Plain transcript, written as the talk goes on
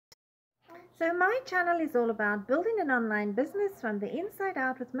So my channel is all about building an online business from the inside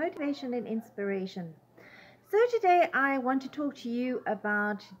out with motivation and inspiration. So today I want to talk to you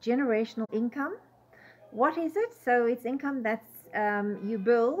about generational income. What is it? So it's income that's you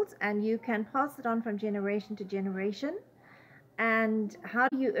build and you can pass it on from generation to generation. And how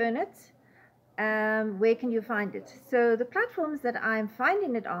do you earn it? Where can you find it? So the platforms that I'm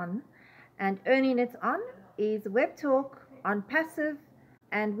finding it on and earning it on is WebTalk, On Passive,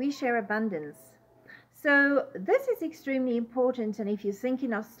 and We Share Abundance. So this is extremely important, and if you're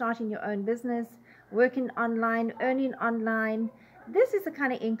thinking of starting your own business, working online, earning online, this is the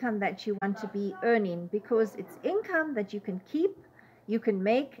kind of income that you want to be earning, because it's income that you can keep, you can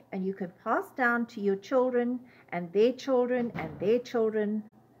make, and you can pass down to your children and their children and their children.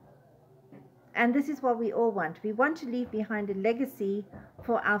 And this is what we all want. We want to leave behind a legacy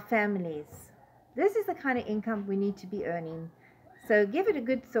for our families. This is the kind of income we need to be earning. So give it a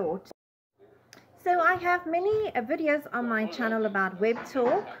good thought. So I have many videos on my channel about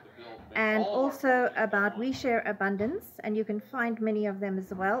WebTalk and also about We Share Abundance, and you can find many of them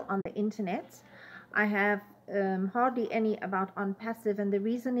as well on the internet. I have hardly any about On Passive, and the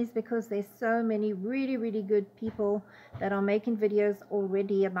reason is because there's so many really good people that are making videos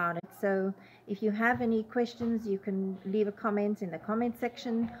already about it. So if you have any questions, you can leave a comment in the comment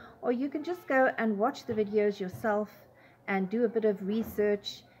section, or you can just go and watch the videos yourself and do a bit of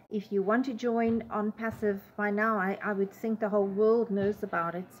research. If you want to join On Passive, by now I would think the whole world knows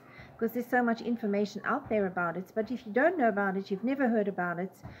about it, because there's so much information out there about it. But if you don't know about it, you've never heard about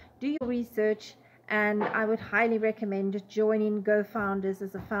it, do your research, and I would highly recommend joining GoFounders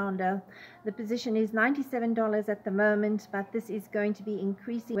as a founder. The position is $97 at the moment, but this is going to be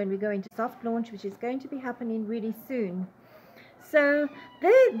increasing when we go into soft launch, which is going to be happening really soon. So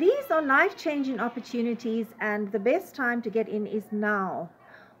these are life-changing opportunities, and the best time to get in is now.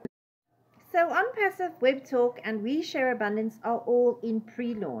 So On Passive, WebTalk, and We Share Abundance are all in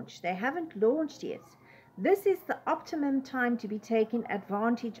pre-launch. They haven't launched yet. This is the optimum time to be taking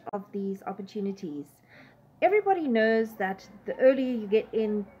advantage of these opportunities. Everybody knows that the earlier you get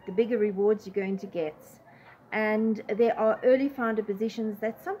in, the bigger rewards you're going to get. And there are early founder positions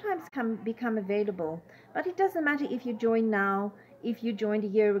that sometimes become available. But it doesn't matter if you join now, if you joined a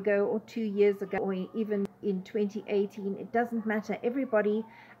year ago or 2 years ago, or even in 2018, it doesn't matter. Everybody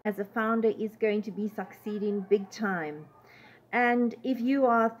as a founder is going to be succeeding big time. And if you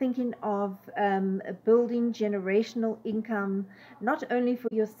are thinking of building generational income, not only for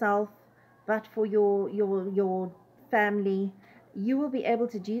yourself, but for your family, you will be able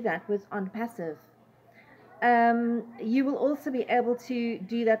to do that with On Passive. You will also be able to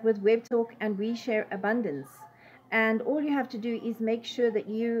do that with WebTalk and We Share Abundance. And all you have to do is make sure that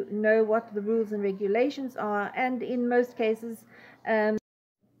you know what the rules and regulations are, and in most cases,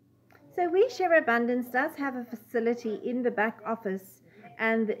 so We Share Abundance does have a facility in the back office,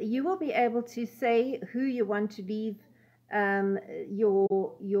 and you will be able to say who you want to leave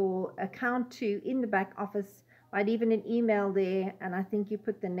your account to in the back office by leaving an email there, and I think you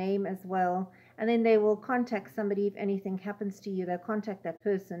put the name as well, and then they will contact somebody. If anything happens to you, they'll contact that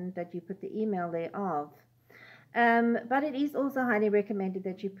person that you put the email there of. But it is also highly recommended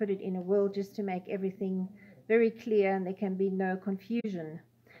that you put it in a will, just to make everything very clear and there can be no confusion.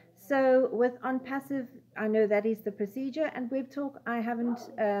 So with On Passive, I know that is the procedure, and WebTalk, I haven't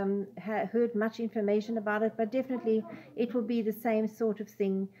heard much information about it, but definitely it will be the same sort of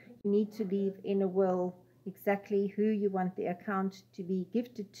thing. You need to leave in a will exactly who you want the account to be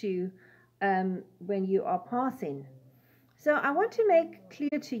gifted to when you are passing. So I want to make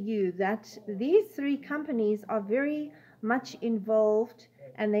clear to you that these three companies are very much involved,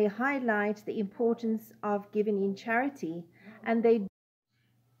 and they highlight the importance of giving in charity, and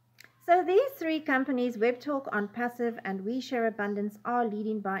so these three companies, WebTalk, On Passive, and We Share Abundance, are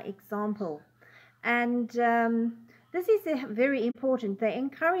leading by example. And this is very important. They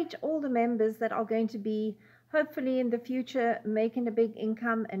encourage all the members that are going to be, hopefully in the future, making a big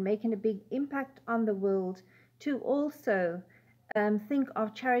income and making a big impact on the world, to also think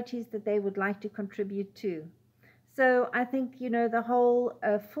of charities that they would like to contribute to. So I think, the whole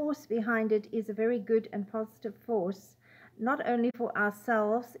force behind it is a very good and positive force, not only for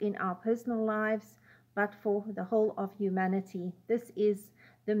ourselves in our personal lives, but for the whole of humanity. This is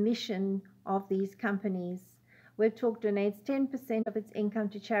the mission of these companies. WebTalk donates 10% of its income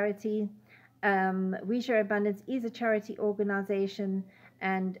to charity. We Share Abundance is a charity organization,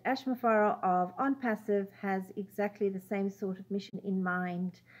 and Ashma Farah of On Passive has exactly the same sort of mission in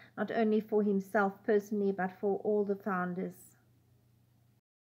mind, not only for himself personally, but for all the founders.